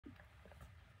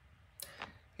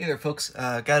Hey there, folks.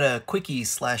 Got a quickie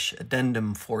 /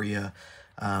 addendum for you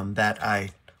that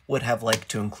I would have liked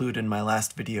to include in my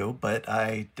last video, but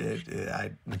I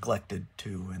neglected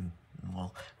to, and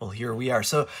well, here we are.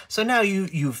 So now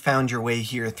you've found your way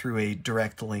here through a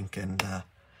direct link, and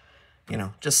you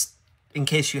know, just in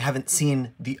case you haven't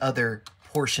seen the other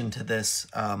portion to this,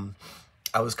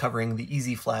 I was covering the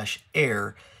EZFlash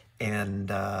Air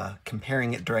and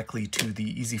comparing it directly to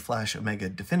the EZFlash Omega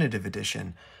Definitive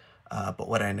Edition. But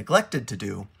what I neglected to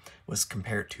do was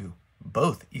compare it to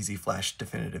both EZFlash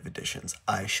Definitive Editions.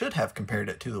 I should have compared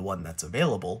it to the one that's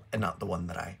available and not the one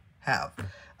that I have.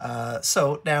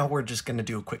 So now we're just going to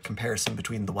do a quick comparison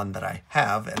between the one that I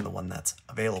have and the one that's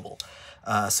available.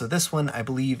 So this one, I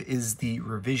believe, is the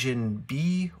Revision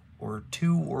B or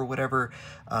 2 or whatever.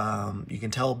 You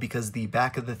can tell because the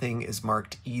back of the thing is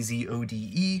marked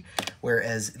EZODE,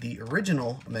 whereas the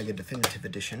original Omega Definitive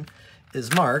Edition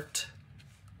is marked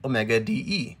Omega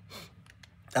DE.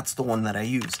 That's the one that I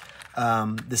use.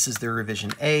 This is the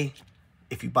Revision A.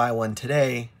 If you buy one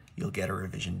today, you'll get a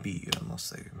Revision B,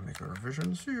 unless they make a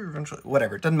Revision C eventually.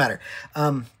 Whatever, it doesn't matter.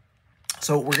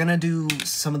 So we're gonna do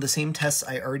some of the same tests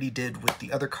I already did with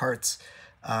the other carts,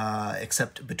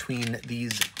 except between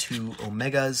these two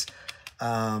Omegas.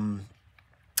 I'm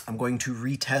going to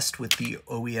retest with the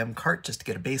OEM cart just to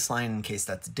get a baseline in case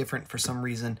that's different for some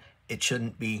reason. It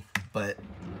shouldn't be, but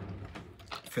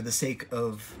for the sake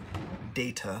of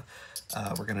data,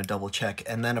 we're going to double check.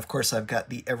 And then, of course, I've got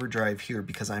the EverDrive here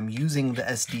because I'm using the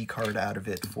SD card out of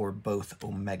it for both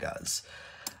Omegas.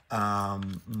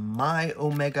 My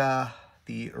Omega,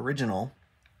 the original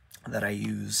that I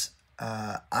use,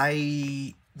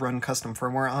 I run custom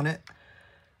firmware on it.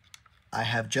 I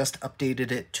have just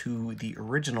updated it to the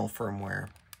original firmware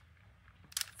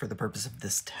for the purpose of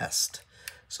this test.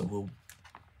 So we'll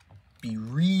be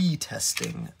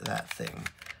retesting that thing,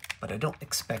 but I don't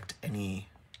expect any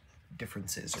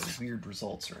differences or weird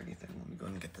results or anything. Let me go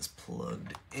ahead and get this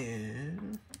plugged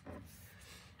in.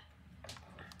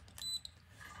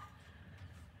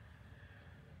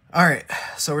 All right,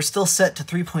 so we're still set to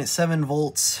 3.7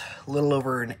 volts, a little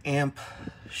over an amp.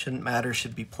 Shouldn't matter,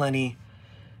 should be plenty.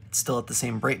 It's still at the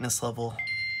same brightness level.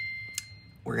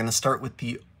 We're gonna start with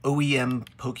the OEM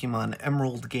Pokemon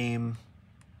Emerald game.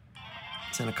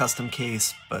 It's in a custom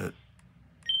case, but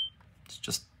it's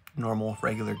just normal,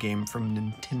 regular game from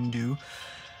Nintendo.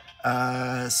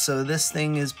 So this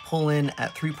thing is pulling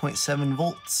at 3.7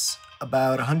 volts,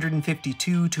 about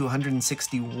 152 to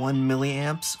 161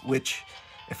 milliamps, which,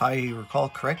 if I recall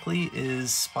correctly,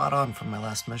 is spot on from my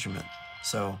last measurement.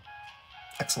 So,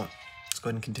 excellent. Let's go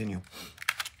ahead and continue.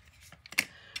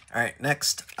 All right,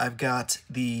 next I've got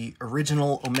the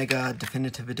original Omega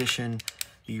Definitive Edition,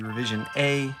 the Revision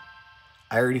A.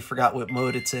 I already forgot what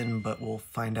mode it's in, but we'll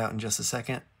find out in just a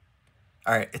second.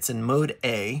 All right, it's in mode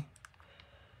A.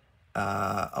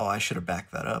 Oh, I should have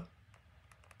backed that up.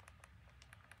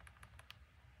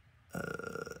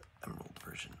 Emerald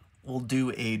version. We'll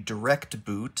do a direct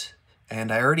boot,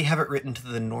 and I already have it written to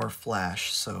the NOR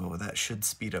flash, so that should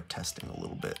speed up testing a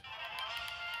little bit.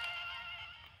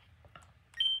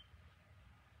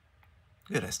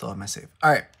 Good, I still have my save.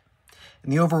 All right,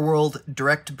 in the overworld,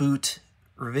 direct boot,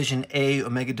 Revision A,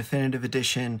 Omega Definitive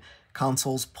Edition,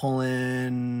 console's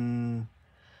pulling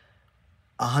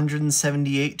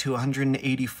 178 to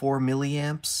 184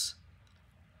 milliamps.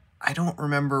 I don't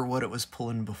remember what it was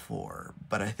pulling before,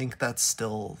 but I think that's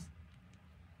still...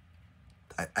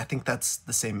 I think that's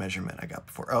the same measurement I got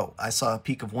before. Oh, I saw a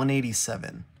peak of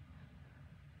 187.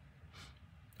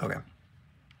 Okay.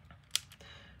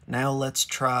 Now let's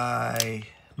try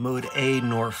mode A,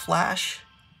 NOR flash,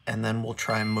 and then we'll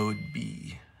try mode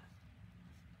B.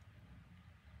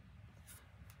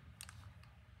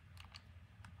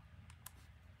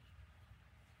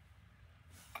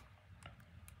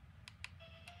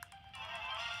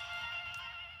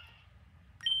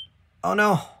 Oh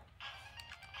no!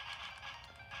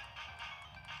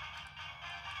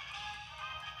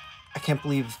 I can't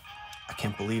believe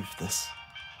this.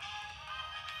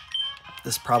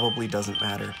 This probably doesn't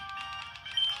matter.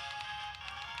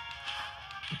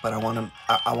 But I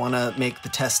wanna make the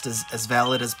test as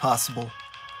valid as possible.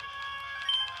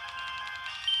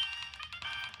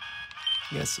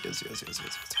 Yes.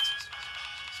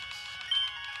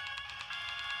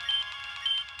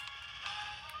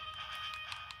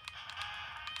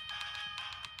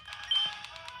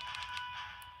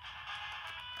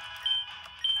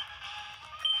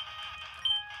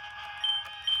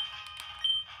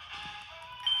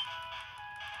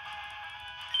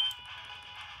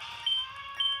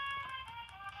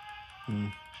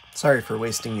 Sorry for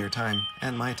wasting your time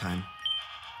and my time.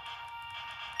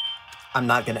 I'm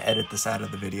not going to edit this out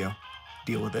of the video.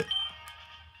 Deal with it.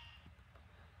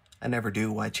 I never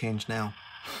do. Why change now?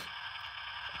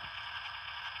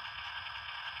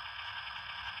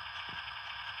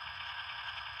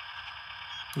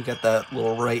 You got that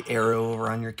little right arrow over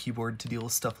on your keyboard to deal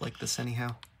with stuff like this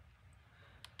anyhow.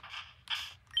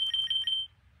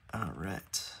 All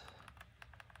right.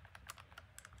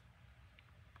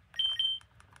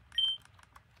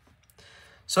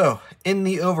 So, in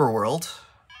the overworld,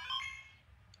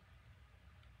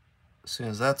 as soon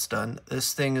as that's done,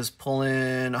 this thing is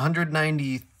pulling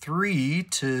 193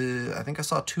 to, I think I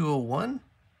saw 201.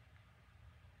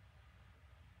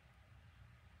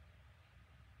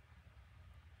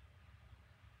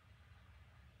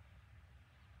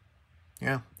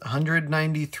 Yeah,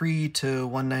 193 to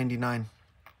 199.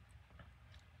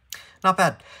 Not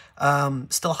bad.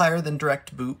 Still higher than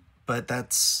direct boot, but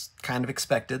that's kind of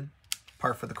expected.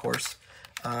 Par for the course.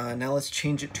 Now let's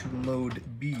change it to mode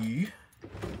B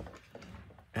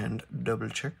and double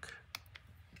check.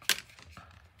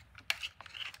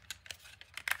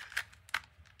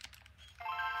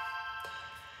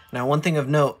 Now, one thing of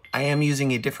note, I am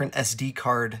using a different SD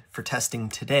card for testing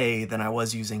today than I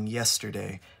was using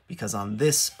yesterday, because on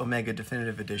this Omega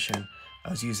Definitive Edition, I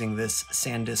was using this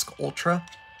SanDisk Ultra,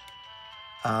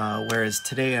 whereas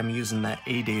today I'm using that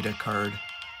AData card.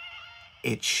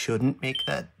 It shouldn't make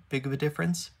that big of a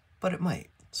difference, but it might,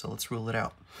 so let's rule it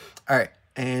out. All right,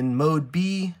 in mode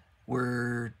B,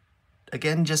 we're,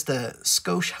 again, just a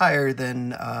skosh higher than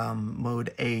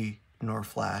mode A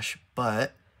EZFlash,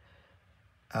 but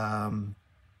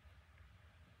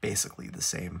basically the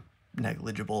same,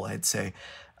 negligible, I'd say.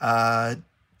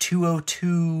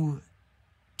 202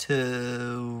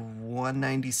 to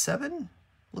 197,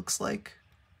 looks like.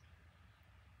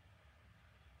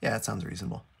 Yeah, that sounds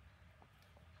reasonable.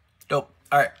 Dope.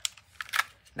 All right.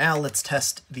 Now let's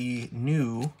test the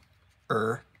new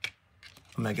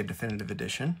Omega Definitive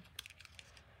Edition.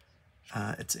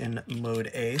 It's in mode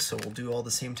A, so we'll do all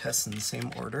the same tests in the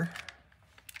same order.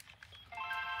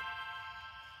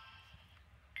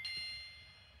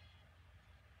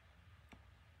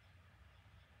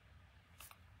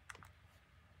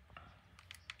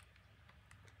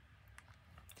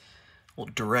 We'll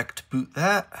direct boot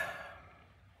that.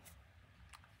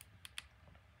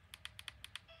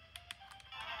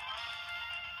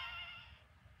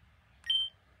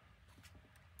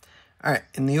 All right,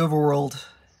 in the overworld,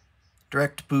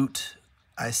 direct boot,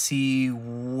 I see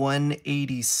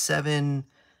 187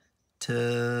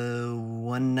 to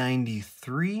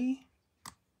 193.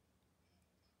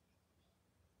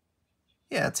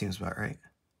 Yeah, that seems about right.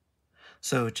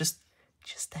 So just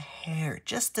a hair,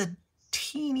 just a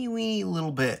teeny weeny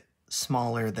little bit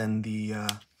smaller than the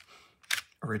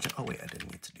original. Oh wait, I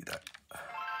didn't need to do that.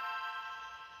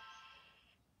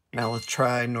 Now let's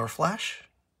try EZFlash.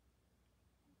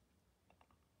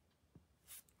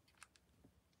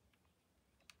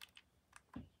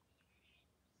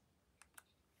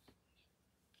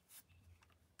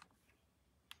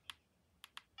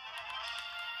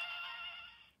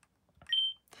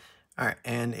 All right,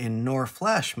 and in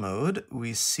EZFlash mode,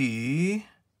 we see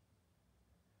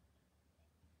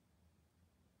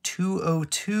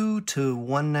 202 to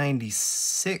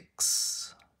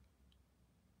 196,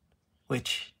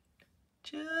 which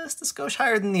just a skosh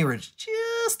higher than the original,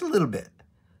 just a little bit.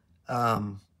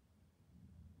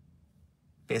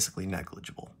 Basically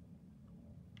negligible,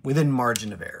 within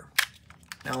margin of error.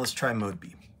 Now let's try mode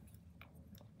B.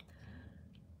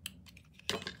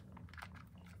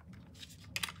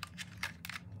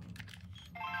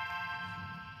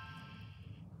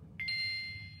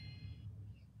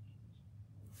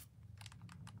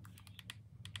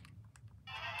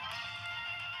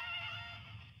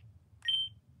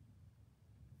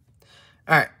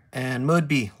 All right, and mode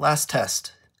B, last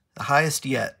test, the highest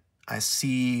yet. I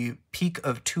see peak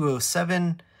of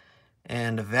 207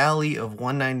 and a valley of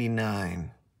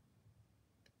 199.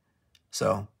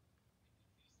 So,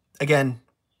 again,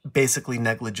 basically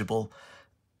negligible,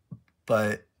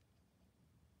 but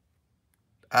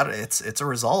it's a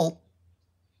result.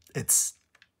 It's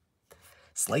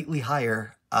slightly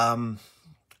higher. I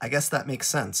guess that makes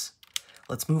sense.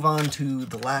 Let's move on to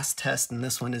the last test, and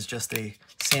this one is just a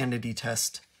sanity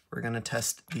test. We're going to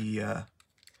test the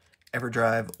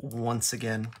EverDrive once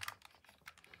again.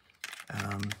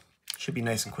 Should be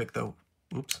nice and quick, though.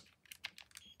 Oops.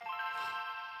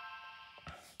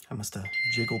 I must have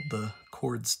jiggled the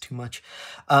cords too much.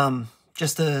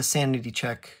 Just a sanity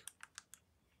check.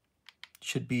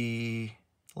 Should be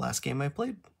the last game I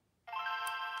played.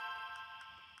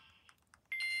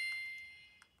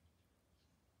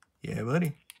 Yeah,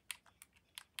 buddy.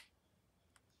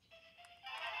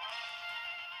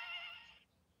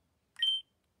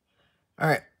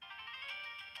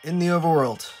 in the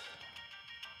overworld.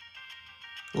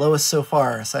 Lowest so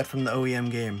far, aside from the OEM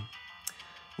game.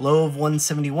 Low of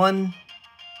 171,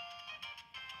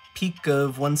 peak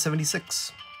of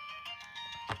 176.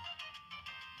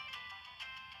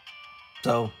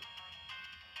 So,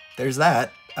 there's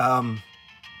that. I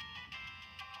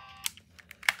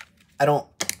don't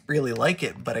really like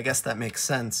it, but I guess that makes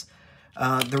sense.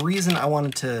 The reason I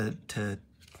wanted to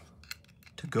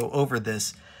go over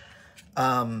this,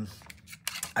 I've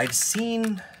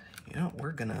seen, you know,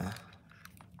 we're gonna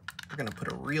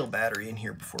put a real battery in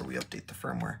here before we update the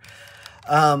firmware.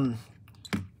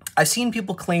 I've seen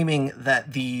people claiming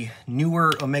that the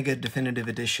newer Omega Definitive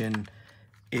Edition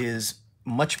is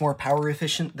much more power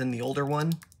efficient than the older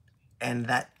one, and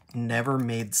that never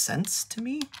made sense to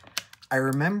me. I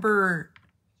remember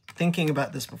thinking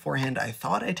about this beforehand. I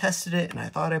thought I tested it and I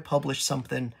thought I published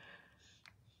something,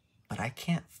 but I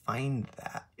can't find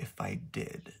that if I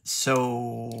did.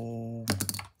 So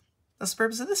that's the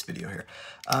purpose of this video here.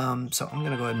 So I'm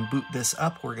gonna go ahead and boot this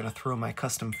up. We're gonna throw my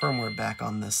custom firmware back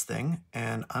on this thing,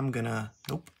 and I'm gonna,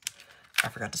 nope, I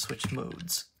forgot to switch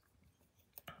modes.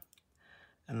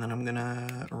 And then I'm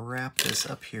gonna wrap this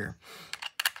up here.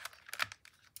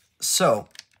 So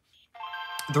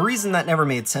the reason that never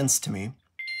made sense to me,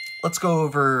 let's go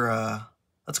over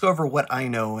what I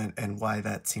know and why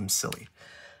that seems silly.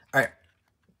 All right.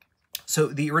 So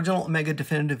the original Omega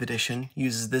Definitive Edition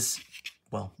uses this,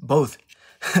 well, both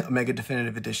Omega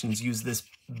Definitive Editions use this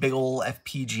big ol'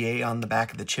 FPGA on the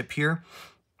back of the chip here.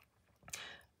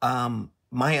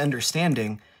 My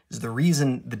understanding is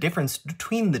the difference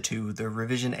between the two, the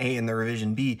Revision A and the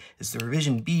Revision B, is the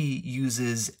Revision B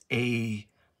uses a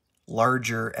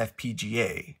larger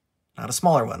FPGA, not a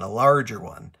smaller one, a larger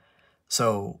one.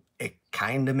 So it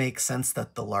kind of makes sense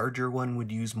that the larger one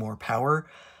would use more power.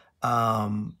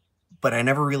 But I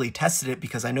never really tested it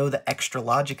because I know the extra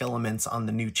logic elements on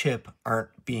the new chip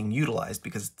aren't being utilized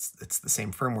because it's the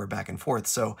same firmware back and forth.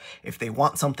 So if they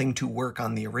want something to work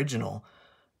on the original,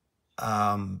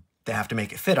 they have to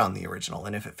make it fit on the original.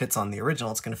 And if it fits on the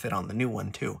original, it's going to fit on the new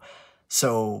one too.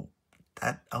 So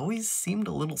that always seemed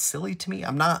a little silly to me.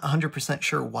 I'm not 100%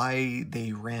 sure why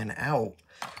they ran out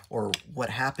or what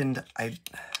happened.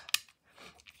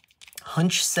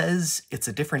 Hunch says it's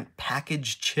a different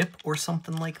package chip or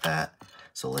something like that.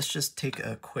 So let's just take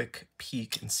a quick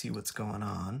peek and see what's going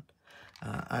on.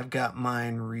 I've got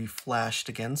mine reflashed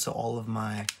again, so all of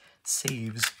my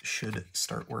saves should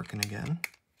start working again.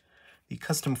 The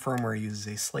custom firmware uses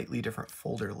a slightly different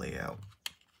folder layout,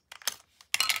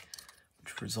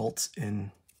 which results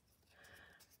in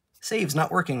saves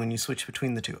not working when you switch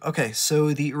between the two. Okay,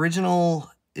 so the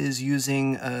original is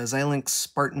using a Xilinx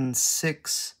Spartan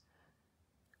 6.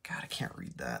 God, I can't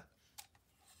read that.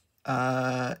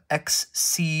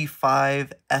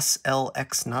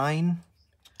 XC5SLX9.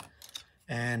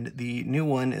 And the new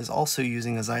one is also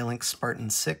using a Xilinx Spartan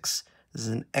 6. This is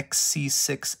an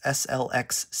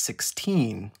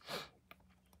XC6SLX16.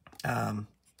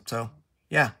 So,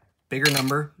 yeah, bigger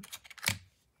number,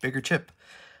 bigger chip.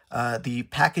 The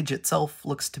package itself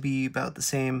looks to be about the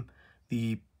same.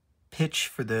 The pitch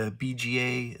for the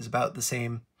BGA is about the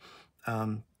same.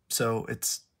 So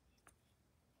it's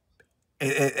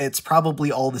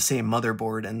probably all the same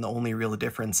motherboard, and the only real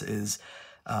difference is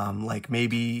like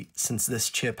maybe since this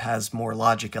chip has more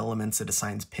logic elements, it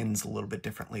assigns pins a little bit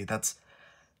differently. That's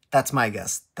my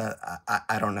guess. That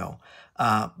I don't know.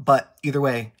 But either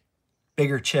way,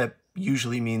 bigger chip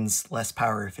usually means less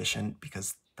power efficient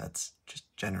because that's just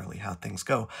generally how things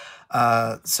go.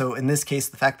 So in this case,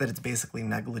 the fact that it's basically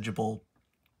negligible,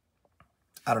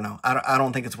 I don't know. I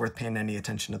don't think it's worth paying any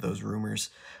attention to those rumors.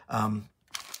 And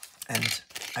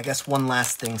I guess one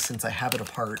last thing, since I have it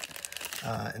apart,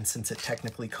 and since it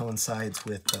technically coincides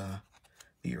with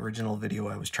the original video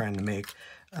I was trying to make,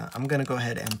 I'm going to go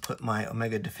ahead and put my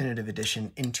Omega Definitive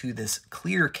Edition into this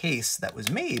clear case that was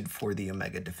made for the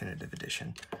Omega Definitive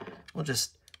Edition. We'll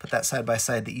just put that side by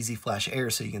side, the EZFlash Air,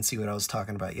 so you can see what I was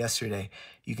talking about yesterday.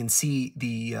 You can see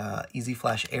the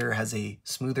EZFlash Air has a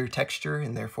smoother texture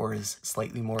and therefore is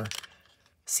slightly more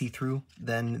see-through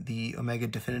than the Omega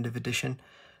Definitive Edition.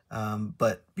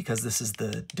 But because this is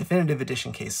the Definitive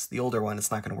Edition case, the older one,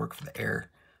 it's not going to work for the Air,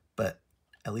 but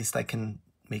at least I can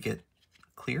make it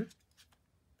clear.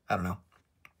 I don't know.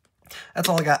 That's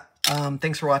all I got.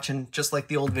 Thanks for watching. Just like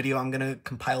the old video, I'm going to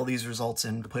compile these results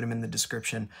and put them in the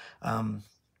description.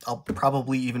 I'll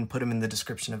probably even put them in the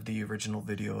description of the original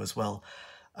video as well.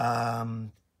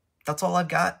 That's all I've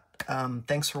got.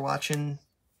 Thanks for watching.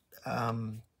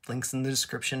 Links in the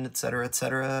description, etc.,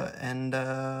 etc., and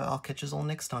I'll catch you all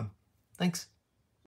next time. Thanks.